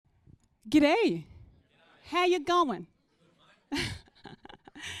G'day. How you going?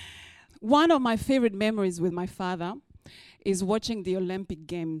 One of my favorite memories with my father is watching the Olympic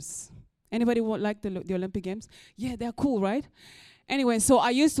Games. Anybody like the Olympic Games? Yeah, they're cool, right? Anyway, so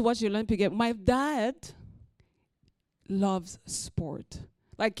I used to watch the Olympic Games. My dad loves sport.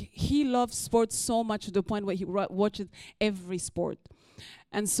 Like, he loves sports so much to the point where he watches every sport.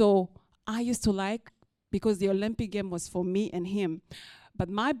 And so I used to like, because the Olympic game was for me and him. But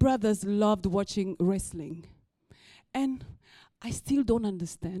my brothers loved watching wrestling. And I still don't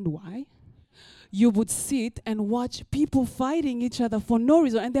understand why. You would sit and watch people fighting each other for no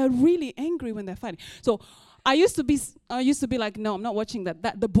reason, and they're really angry when they're fighting. So I used to be like, no, I'm not watching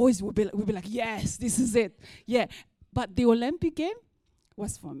that. The boys would be like, yes, this is it. Yeah. But the Olympic game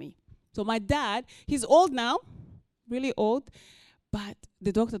was for me. So my dad, he's old now, really old, but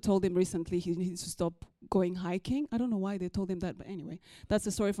the doctor told him recently he needs to stop going hiking. I don't know why they told him that, but anyway, that's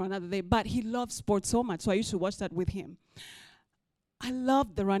a story for another day. But he loves sports so much, so I used to watch that with him. I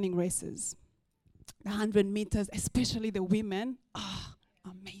love the running races, the 100 meters, especially the women.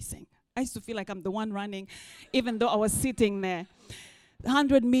 Amazing. I used to feel like I'm the one running, even though I was sitting there.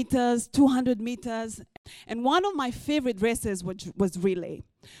 100 meters, 200 meters. And one of my favorite races was relay.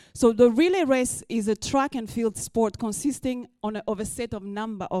 So the relay race is a track and field sport consisting of a set of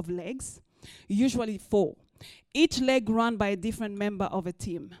number of legs, usually 4. Each leg run by a different member of a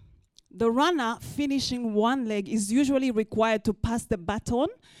team. The runner finishing one leg is usually required to pass the baton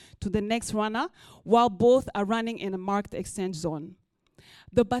to the next runner while both are running in a marked exchange zone.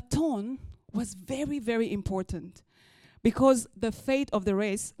 The baton was very, very important because the fate of the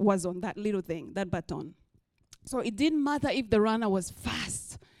race was on that little thing, that baton. So it didn't matter if the runner was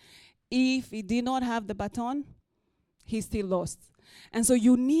fast. If he did not have the baton, he still lost. And so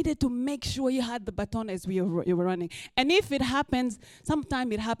you needed to make sure you had the baton as you were running. And if it happens,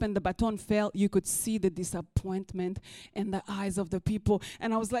 sometime it happened, the baton fell, you could see the disappointment in the eyes of the people.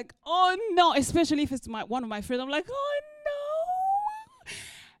 And I was like, oh no, especially if it's one of my friends, I'm like, oh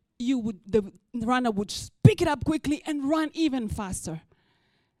no. The runner would pick it up quickly and run even faster.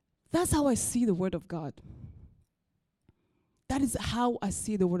 That's how I see the Word of God. That is how I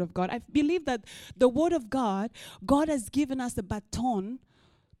see the Word of God. I believe that the Word of God, God has given us a baton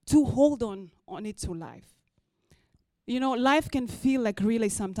to hold on it to life. You know, life can feel like relay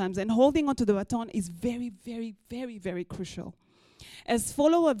sometimes, and holding on to the baton is very, very, very, very crucial. As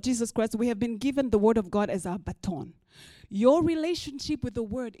followers of Jesus Christ, we have been given the Word of God as our baton. Your relationship with the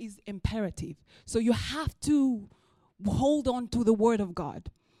Word is imperative. So you have to hold on to the Word of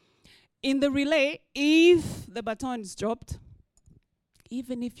God. In the relay, if the baton is dropped,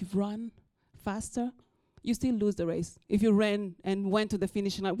 even if you run faster, you still lose the race. If you ran and went to the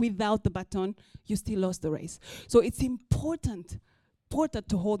finishing line without the baton, you still lost the race. So it's important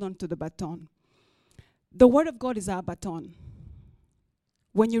to hold on to the baton. The Word of God is our baton.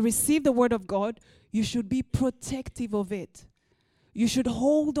 When you receive the Word of God, you should be protective of it. You should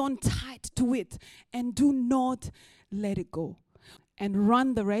hold on tight to it and do not let it go. And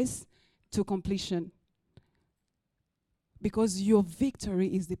run the race to completion, because your victory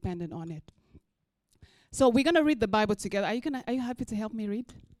is dependent on it. So we're going to read the Bible together. Are you happy to help me read?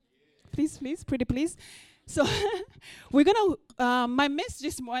 Please, pretty please. So we're going to, my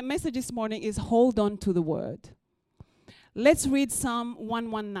message this morning is hold on to the Word. Let's read Psalm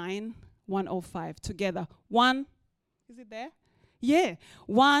 119, 105 together. Is it there? Yeah.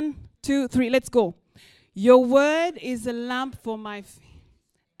 1, 2, 3, let's go. Your Word is a lamp for my feet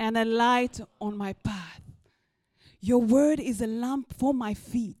and a light on my path. Your Word is a lamp for my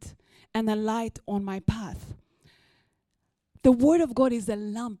feet and a light on my path. The Word of God is a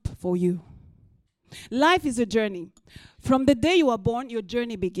lamp for you. Life is a journey. From the day you are born, your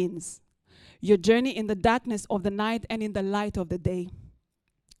journey begins. Your journey in the darkness of the night and in the light of the day.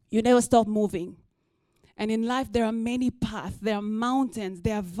 You never stop moving. And in life, there are many paths. There are mountains.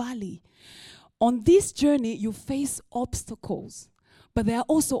 There are valleys. On this journey, you face obstacles, but there are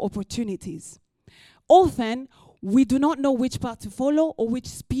also opportunities. Often, we do not know which path to follow or which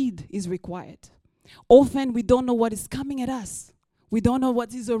speed is required. Often, we don't know what is coming at us. We don't know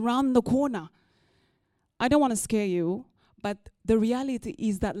what is around the corner. I don't want to scare you, but the reality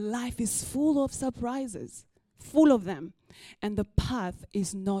is that life is full of surprises, full of them, and the path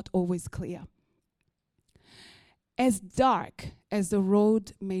is not always clear. As dark as the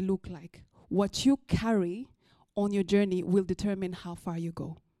road may look like, what you carry on your journey will determine how far you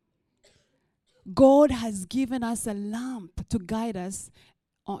go. God has given us a lamp to guide us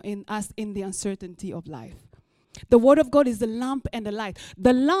in the uncertainty of life. The Word of God is the lamp and the light.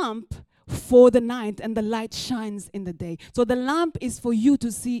 The lamp for the night, and the light shines in the day. So the lamp is for you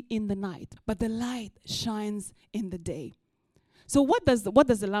to see in the night, but the light shines in the day. So what does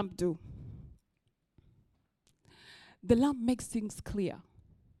the lamp do? The lamp makes things clear.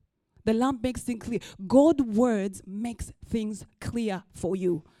 The lamp makes things clear. God's words makes things clear for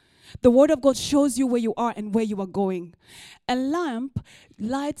you. The word of God shows you where you are and where you are going. A lamp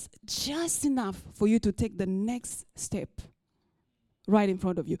lights just enough for you to take the next step right in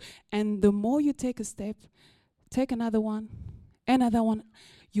front of you. And the more you take a step, take another one,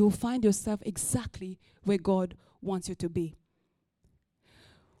 you'll find yourself exactly where God wants you to be.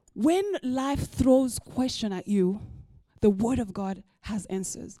 When life throws question at you, the word of God has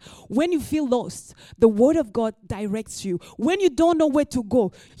answers. When you feel lost, the word of God directs you. When you don't know where to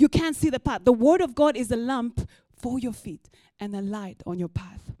go, you can't see the path. The word of God is a lamp for your feet and a light on your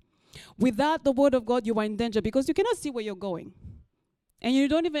path. Without the word of God, you are in danger because you cannot see where you're going. And you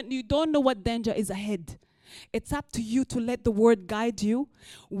don't know what danger is ahead. It's up to you to let the word guide you.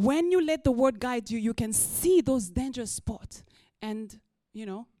 When you let the word guide you, you can see those dangerous spots and,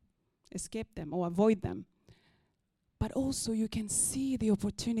 escape them or avoid them. But also you can see the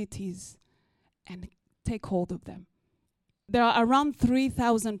opportunities and take hold of them. There are around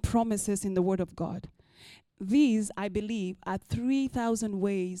 3,000 promises in the Word of God. These, I believe, are 3,000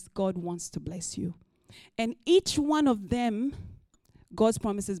 ways God wants to bless you. And each one of them, God's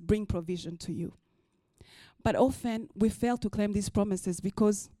promises bring provision to you. But often we fail to claim these promises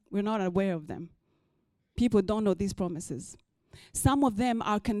because we're not aware of them. People don't know these promises. Some of them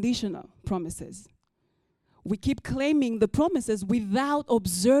are conditional promises. We keep claiming the promises without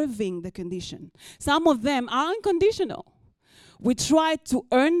observing the condition. Some of them are unconditional. We try to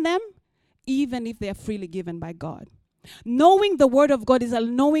earn them even if they are freely given by God. Knowing the word of God is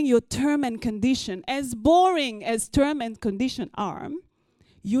knowing your term and condition. As boring as term and condition are,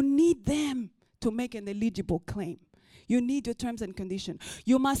 you need them to make an eligible claim. You need your terms and condition.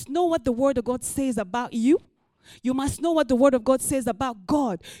 You must know what the word of God says about you. You must know what the word of God says about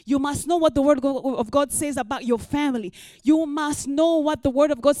God. You must know what the word of God says about your family. You must know what the word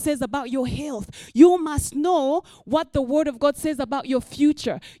of God says about your health. You must know what the word of God says about your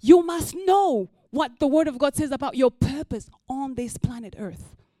future. You must know what the word of God says about your purpose on this planet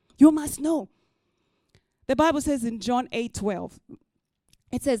Earth. You must know. The Bible says in John 8:12,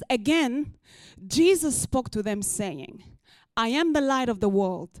 it says, again, Jesus spoke to them saying, I am the light of the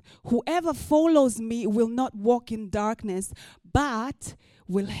world. Whoever follows me will not walk in darkness, but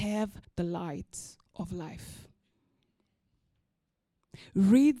will have the light of life.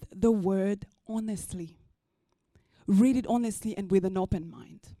 Read the word honestly. Read it honestly and with an open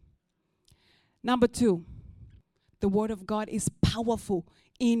mind. Number 2, the word of God is powerful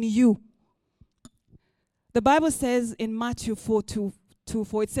in you. The Bible says in Matthew 4:4,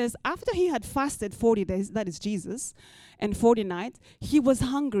 it says, after he had fasted 40 days, that is Jesus, and 40 nights, he was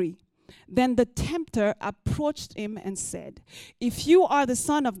hungry. Then the tempter approached him and said, if you are the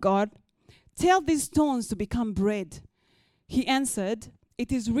Son of God, tell these stones to become bread. He answered,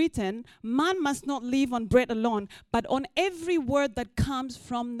 it is written, man must not live on bread alone, but on every word that comes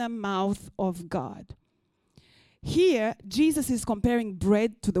from the mouth of God. Here, Jesus is comparing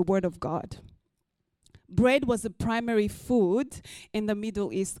bread to the word of God. Bread was the primary food in the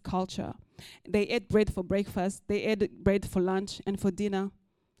Middle East culture. They ate bread for breakfast, they ate bread for lunch, and for dinner.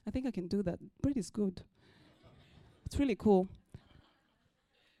 I think I can do that. Bread is good. It's really cool.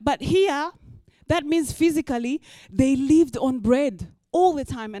 But here, that means physically, they lived on bread all the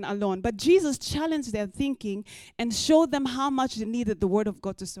time and alone. But Jesus challenged their thinking and showed them how much they needed the word of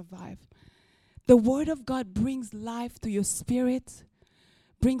God to survive. The word of God brings life to your spirit,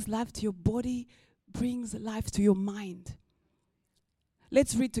 brings life to your body, brings life to your mind.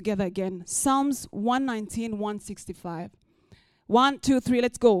 Let's read together again. Psalms 119, 165. 1, 2, 3,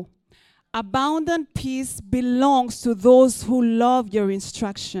 let's go. Abundant peace belongs to those who love your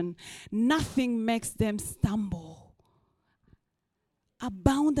instruction. Nothing makes them stumble.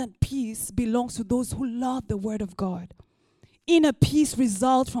 Abundant peace belongs to those who love the word of God. Inner peace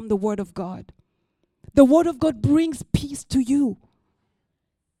results from the word of God. The word of God brings peace to you.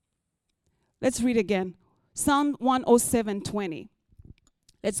 Let's read again. Psalm 107:20.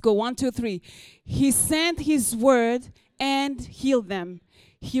 Let's go. 1, 2, 3. He sent his word and healed them.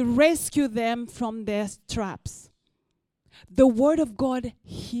 He rescued them from their traps. The word of God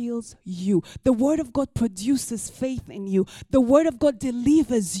heals you. The word of God produces faith in you. The word of God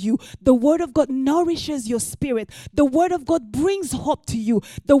delivers you. The word of God nourishes your spirit. The word of God brings hope to you.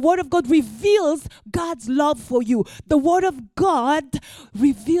 The word of God reveals God's love for you. The word of God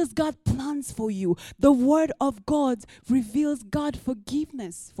reveals God's plans for you. The word of God reveals God's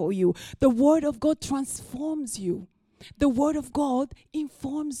forgiveness for you. The word of God transforms you. The word of God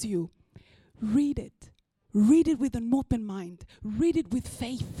informs you. Read it. Read it with an open mind. Read it with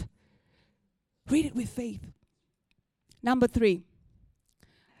faith. Read it with faith. Number 3,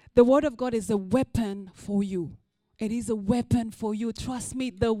 the word of God is a weapon for you. It is a weapon for you. Trust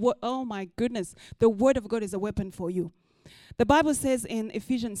me, oh my goodness, the word of God is a weapon for you. The Bible says in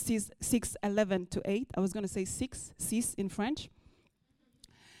Ephesians 6:11-8, I was going to say 6 in French.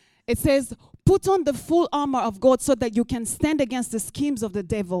 It says, put on the full armor of God so that you can stand against the schemes of the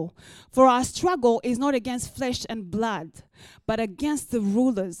devil. For our struggle is not against flesh and blood, but against the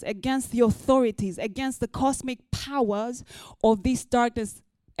rulers, against the authorities, against the cosmic powers of this darkness,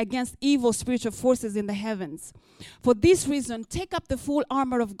 against evil spiritual forces in the heavens. For this reason, take up the full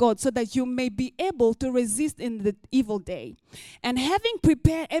armor of God so that you may be able to resist in the evil day. And having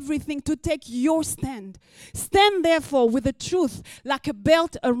prepared everything to take your stand, stand therefore with the truth like a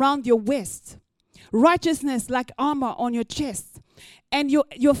belt around your waist, righteousness like armor on your chest, and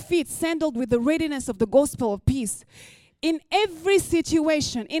your feet sandaled with the readiness of the gospel of peace. In every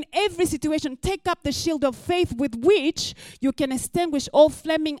situation, take up the shield of faith with which you can extinguish all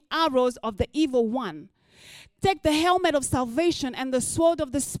flaming arrows of the evil one. Take the helmet of salvation and the sword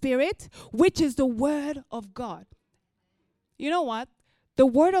of the Spirit, which is the word of God. You know what? The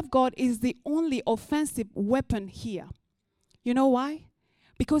word of God is the only offensive weapon here. You know why?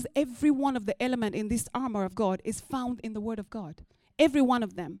 Because every one of the elements in this armor of God is found in the word of God. Every one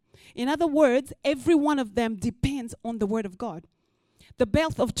of them. In other words, every one of them depends on the word of God. The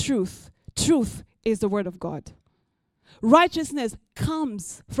belt of truth. Truth is the word of God. Righteousness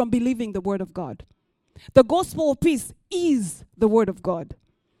comes from believing the word of God. The gospel of peace is the word of God.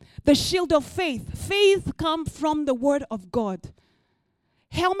 The shield of faith. Faith comes from the word of God.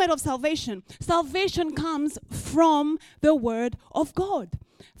 Helmet of salvation. Salvation comes from the word of God.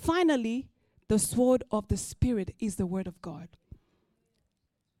 Finally, the sword of the Spirit is the word of God.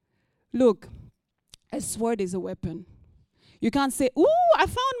 Look, a sword is a weapon. You can't say, ooh, I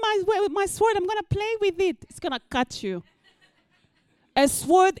found my sword, I'm going to play with it. It's going to cut you. A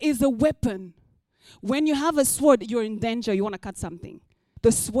sword is a weapon. When you have a sword, you're in danger, you want to cut something.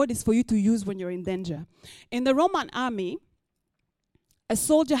 The sword is for you to use when you're in danger. In the Roman army, a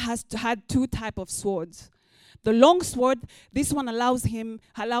soldier had 2 types of swords. The long sword, this one allowed him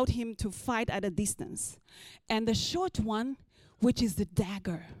to fight at a distance. And the short one, which is the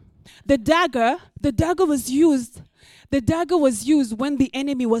dagger. The dagger was used when the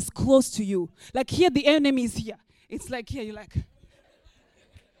enemy was close to you. Like here, the enemy is here. It's like here, you're like,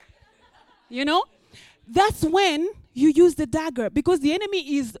 you know? That's when you use the dagger because the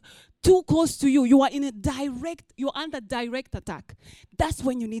enemy is too close to you. You're under direct attack. That's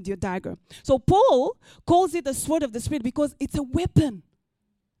when you need your dagger. So Paul calls it the sword of the Spirit because it's a weapon.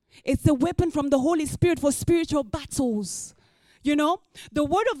 It's a weapon from the Holy Spirit for spiritual battles. You know, the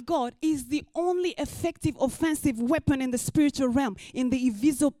word of God is the only effective offensive weapon in the spiritual realm, in the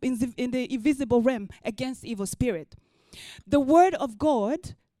invisible realm against evil spirit. The word of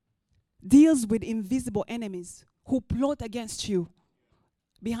God deals with invisible enemies who plot against you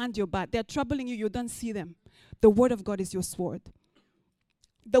behind your back. They're troubling you, you don't see them. The word of God is your sword.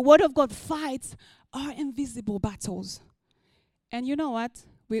 The word of God fights our invisible battles. And you know what?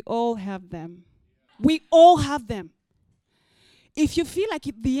 We all have them. We all have them. If you feel like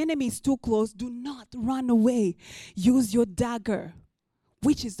the enemy is too close, do not run away. Use your dagger,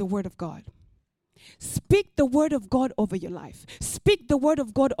 which is the word of God. Speak the word of God over your life. Speak the word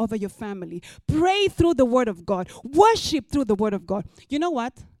of God over your family. Pray through the word of God. Worship through the word of God. You know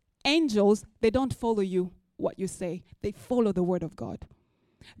what? Angels, they don't follow you, what you say. They follow the word of God.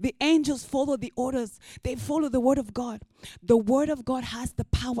 The angels follow the orders. They follow the word of God. The word of God has the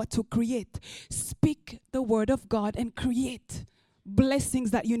power to create. Speak the word of God and create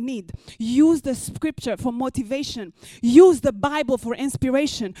blessings that you need. Use the scripture for motivation. Use the Bible for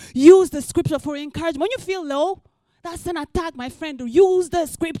inspiration. Use the scripture for encouragement. When you feel low, that's an attack, my friend. Use the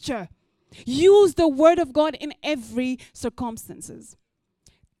scripture. Use the word of God in every circumstances.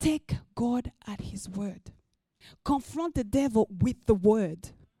 Take God at his word. Confront the devil with the word.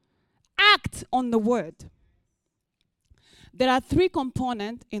 Act on the word. There are 3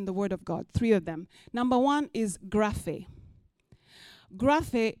 components in the word of God, 3 of them. Number 1 is graphe.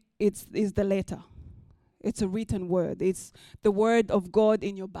 Graphe is the letter. It's a written word. It's the word of God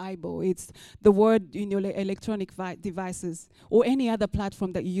in your Bible. It's the word in your electronic devices or any other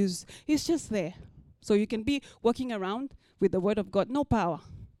platform that you use. It's just there. So you can be walking around with the word of God. No power.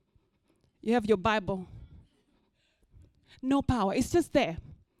 You have your Bible. No power. It's just there.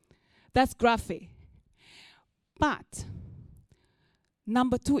 That's graphe. But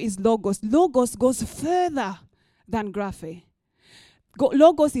number 2 is logos. Logos goes further than graphe.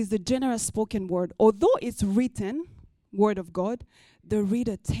 Logos is the general spoken word. Although it's written, word of God, the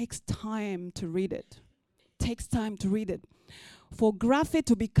reader takes time to read it. Takes time to read it. For graphe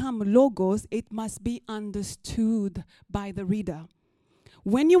to become logos, it must be understood by the reader.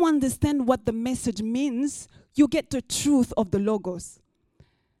 When you understand what the message means, you get the truth of the logos.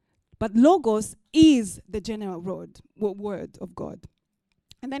 But logos is the general word of God.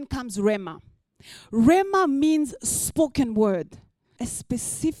 And then comes rhema. Rhema means spoken word. A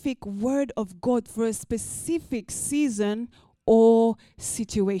specific word of God for a specific season or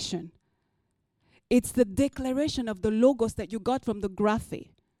situation. It's the declaration of the logos that you got from the graphe.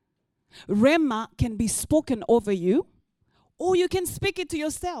 Rhema can be spoken over you, or you can speak it to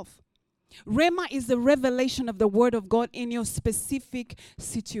yourself. Rhema is the revelation of the word of God in your specific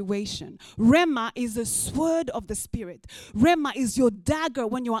situation. Rhema is the sword of the Spirit. Rhema is your dagger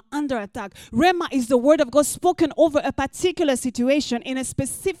when you are under attack. Rhema is the word of God spoken over a particular situation in a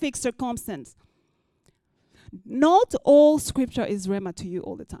specific circumstance. Not all scripture is rhema to you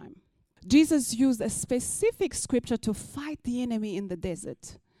all the time. Jesus used a specific scripture to fight the enemy in the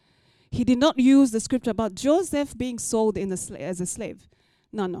desert. He did not use the scripture about Joseph being sold as a slave.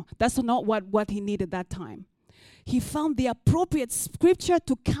 No. That's not what he needed that time. He found the appropriate scripture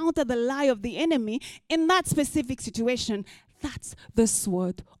to counter the lie of the enemy in that specific situation. That's the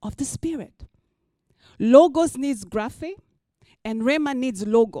sword of the Spirit. Logos needs graphe, and rhema needs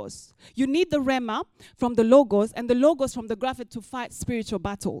logos. You need the rhema from the logos and the logos from the graphe to fight spiritual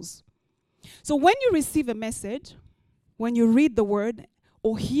battles. So when you receive a message, when you read the word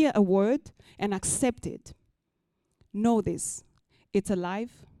or hear a word and accept it, know this. It's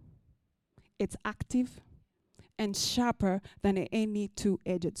alive, it's active, and sharper than any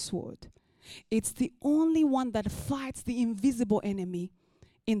two-edged sword. It's the only one that fights the invisible enemy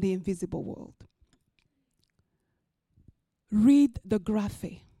in the invisible world. Read the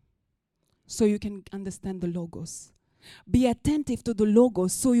graphe so you can understand the logos. Be attentive to the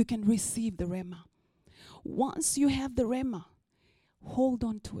logos so you can receive the rhema. Once you have the rhema, hold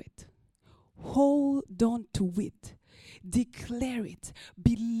on to it. Hold on to it. Declare it.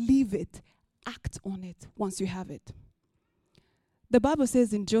 Believe it. Act on it once you have it. The Bible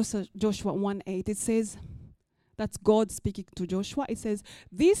says in Joshua 1:8, it says, that's God speaking to Joshua. It says,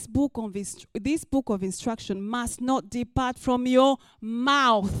 this book of instruction must not depart from your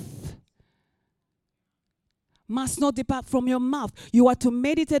mouth. Must not depart from your mouth. You are to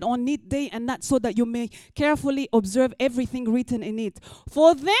meditate on it day and night so that you may carefully observe everything written in it.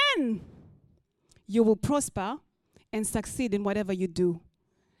 For then you will prosper and succeed in whatever you do.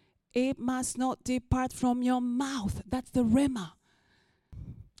 It must not depart from your mouth. That's the rhema.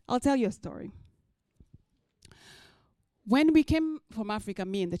 I'll tell you a story. When we came from Africa,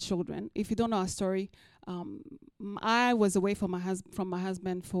 me and the children, if you don't know our story, I was away from my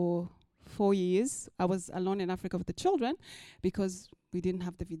husband for 4 years. I was alone in Africa with the children because we didn't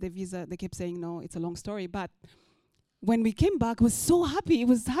have the visa. They kept saying, no, it's a long story. But when we came back, I was so happy. It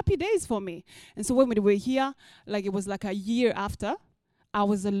was happy days for me. And so when we were here, it was like a year after, I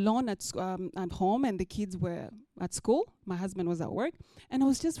was alone at home and the kids were at school. My husband was at work. And I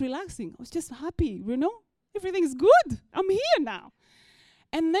was just relaxing. I was just happy, Everything's good. I'm here now.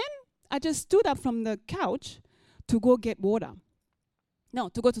 And then I just stood up from the couch to go get water. No,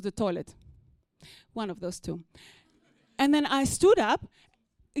 to go to the toilet. One of those two. And then I stood up.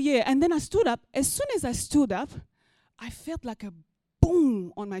 As soon as I stood up, I felt like a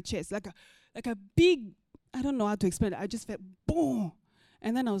boom on my chest. Like a big, I don't know how to explain it. I just felt boom.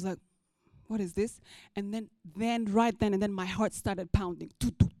 And then I was like, what is this? And then right then and then my heart started pounding.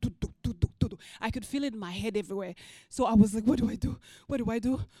 I could feel it in my head everywhere. So I was like, what do I do? What do I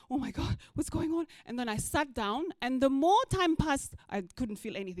do? Oh my God, what's going on? And then I sat down, and the more time passed, I couldn't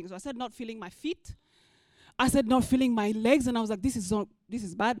feel anything. So I started not feeling my feet. I started not feeling my legs, and I was like, this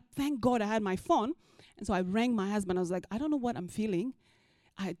is bad. Thank God I had my phone. And so I rang my husband. I was like, I don't know what I'm feeling.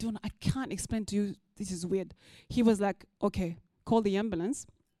 I can't explain to you. This is weird. He was like, okay, call the ambulance.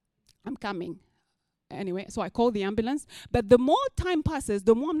 I'm coming. Anyway, so I called the ambulance. But the more time passes,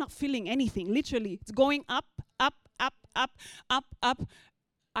 the more I'm not feeling anything. Literally, it's going up, up, up, up, up, up.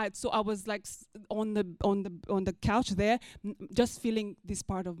 So I was like on the couch there, just feeling this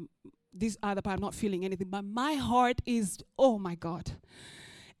part of this other part, I'm not feeling anything. But my heart is, oh my God.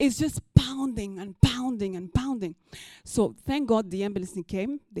 It's just pounding and pounding and pounding. So thank God the ambulance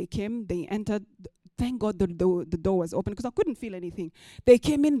came. They came, they entered. Thank God the door was open because I couldn't feel anything. They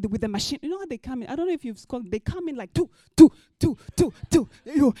came in with the machine. You know how they come in? I don't know if you've called. They come in like two,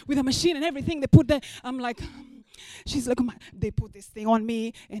 with a machine and everything. They put there. I'm like, she's like, they put this thing on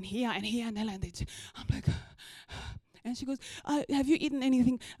me and here and here and there. And I'm like, and she goes, have you eaten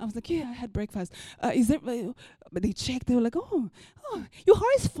anything? I was like, yeah, I had breakfast. Is there? But they checked. They were like, oh, your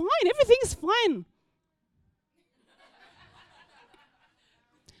heart is fine. Everything is fine.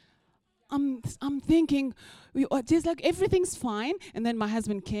 I'm thinking, just like everything's fine. And then my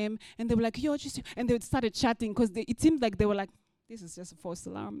husband came, and they were like, and they started chatting because it seemed like they were like, this is just a false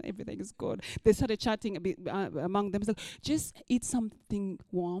alarm. Everything is good. They started chatting a bit among themselves. Just eat something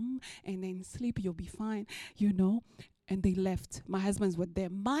warm and then sleep. You'll be fine, And they left. My husband's were there.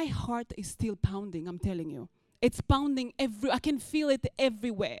 My heart is still pounding, I'm telling you. It's pounding I can feel it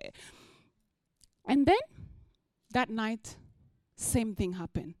everywhere. And then, that night, same thing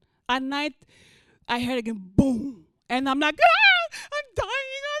happened. At night, I heard again, boom. And I'm like, I'm dying.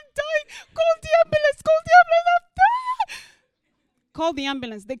 Call the ambulance, I'm dying. Call the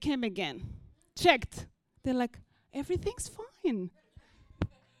ambulance. They came again. Checked. They're like, everything's fine.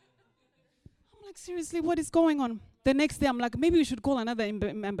 I'm like, seriously, what is going on? The next day, I'm like, maybe we should call another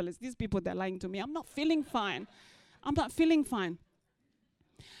ambulance. These people, they're lying to me. I'm not feeling fine.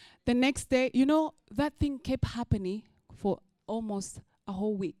 The next day, that thing kept happening for almost a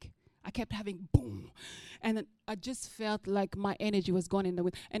whole week. I kept having boom. And then I just felt like my energy was gone in the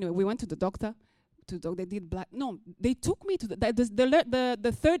wind. Anyway, we went to the doctor. They did blood. No, they took me to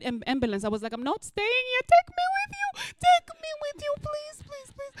the third ambulance. I was like, I'm not staying here. Take me with you.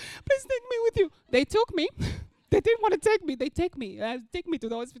 Please take me with you. They took me. They didn't want to take me. They take me to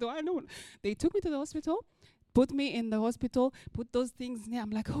the hospital. I know. They took me to the hospital, put me in the hospital, put those things in there.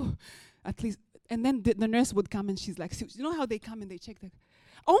 I'm like, oh, at least. And then the nurse would come and she's like, you know how they come and they check that?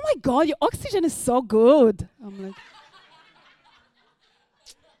 Oh my God, your oxygen is so good. I'm like,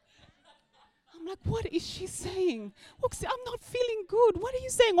 what is she saying? I'm not feeling good. What are you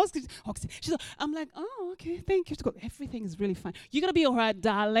saying? Oxygen. I'm like, oh, okay, thank you. Everything is really fine. You're going to be all right,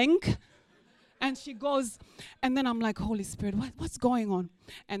 darling. And she goes, and then I'm like, Holy Spirit, what's going on?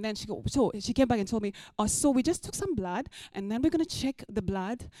 And then she came back and told me, so we just took some blood, and then we're going to check the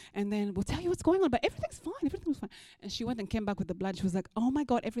blood, and then we'll tell you what's going on. But everything's fine. And she went and came back with the blood. She was like, oh my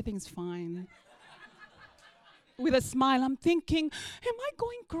God, everything's fine. With a smile, I'm thinking, am I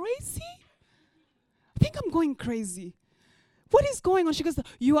going crazy? I think I'm going crazy. What is going on? She goes,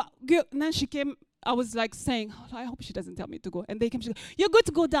 you are good. And then she came. I was like saying, I hope she doesn't tell me to go. And they came, she goes, you're good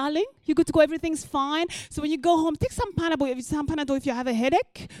to go, darling. You're good to go. Everything's fine. So when you go home, take some Panadol. If you have a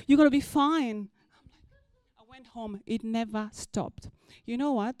headache, you're going to be fine. I went home. It never stopped. You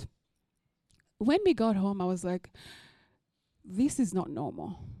know what? When we got home, I was like, this is not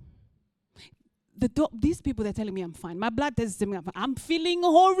normal. These people, they're telling me I'm fine. My blood test is telling me I'm fine. I'm feeling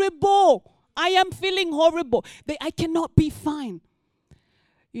horrible. I am feeling horrible. I cannot be fine.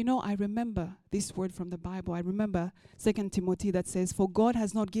 I remember this word from the Bible. I remember 2 Timothy that says, for God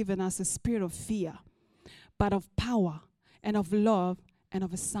has not given us a spirit of fear, but of power and of love and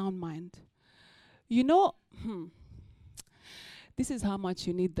of a sound mind. This is how much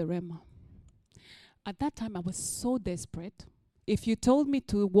you need the Rhema. At that time, I was so desperate. If you told me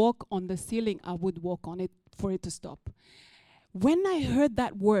to walk on the ceiling, I would walk on it for it to stop. When I heard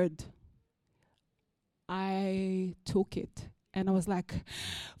that word, I took it. And I was like,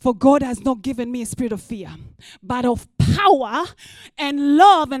 for God has not given me a spirit of fear, but of power and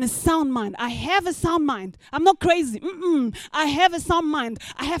love and a sound mind. I have a sound mind. I'm not crazy. I have a sound mind.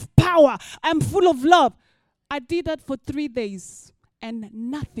 I have power. I'm full of love. I did that for 3 days, and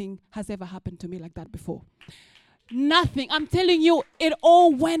nothing has ever happened to me like that before. Nothing. I'm telling you, it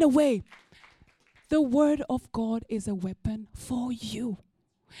all went away. The word of God is a weapon for you.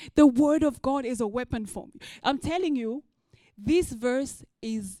 The word of God is a weapon for me. I'm telling you, this verse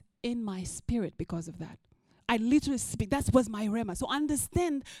is in my spirit because of that. I literally speak. That was my rhema. So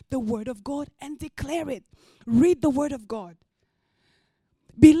understand the word of God and declare it. Read the word of God.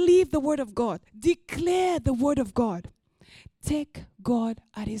 Believe the word of God. Declare the word of God. Take God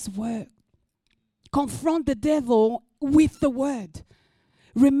at his word. Confront the devil with the word.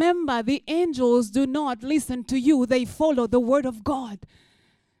 Remember, the angels do not listen to you. They follow the word of God.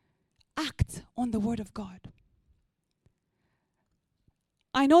 Act on the word of God.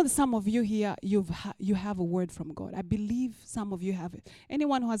 I know that some of you here, you have a word from God. I believe some of you have it.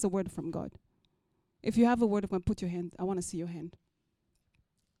 Anyone who has a word from God. If you have a word of God, put your hand. I want to see your hand.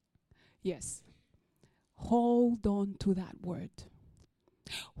 Yes. Hold on to that word.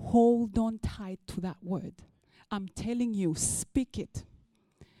 Hold on tight to that word. I'm telling you, speak it.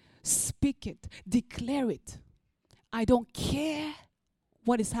 Speak it. Declare it. I don't care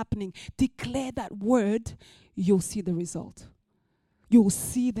what is happening. Declare that word. You'll see the result. You'll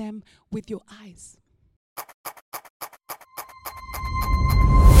see them with your eyes.